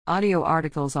Audio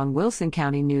articles on Wilson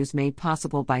County News made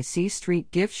possible by C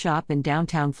Street Gift Shop in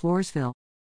downtown Floresville.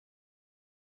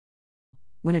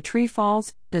 When a tree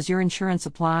falls, does your insurance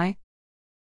apply?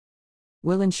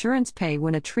 Will insurance pay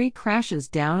when a tree crashes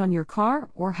down on your car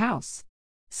or house?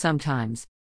 Sometimes.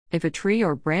 If a tree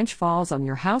or branch falls on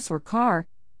your house or car,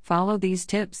 follow these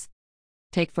tips.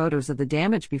 Take photos of the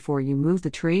damage before you move the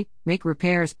tree, make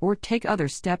repairs, or take other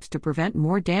steps to prevent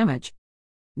more damage.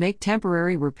 Make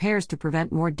temporary repairs to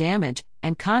prevent more damage,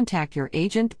 and contact your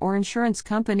agent or insurance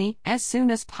company as soon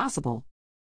as possible.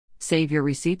 Save your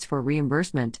receipts for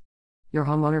reimbursement. Your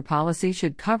homeowner policy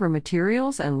should cover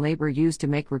materials and labor used to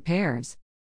make repairs.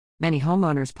 Many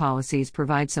homeowners' policies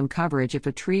provide some coverage if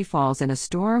a tree falls in a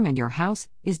storm and your house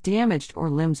is damaged or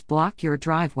limbs block your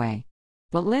driveway.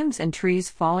 But limbs and trees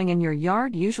falling in your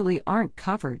yard usually aren't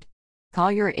covered. Call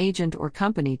your agent or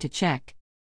company to check.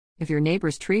 If your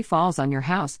neighbor's tree falls on your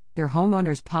house, their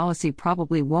homeowner's policy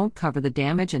probably won't cover the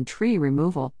damage and tree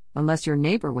removal, unless your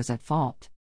neighbor was at fault.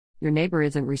 Your neighbor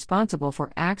isn't responsible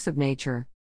for acts of nature.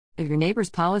 If your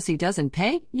neighbor's policy doesn't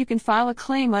pay, you can file a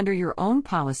claim under your own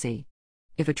policy.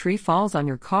 If a tree falls on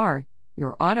your car,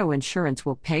 your auto insurance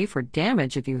will pay for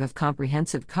damage if you have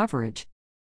comprehensive coverage.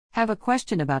 Have a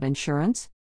question about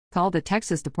insurance? Call the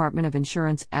Texas Department of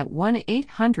Insurance at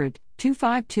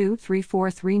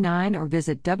 1-800-252-3439 or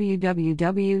visit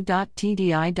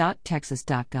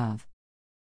www.tdi.texas.gov.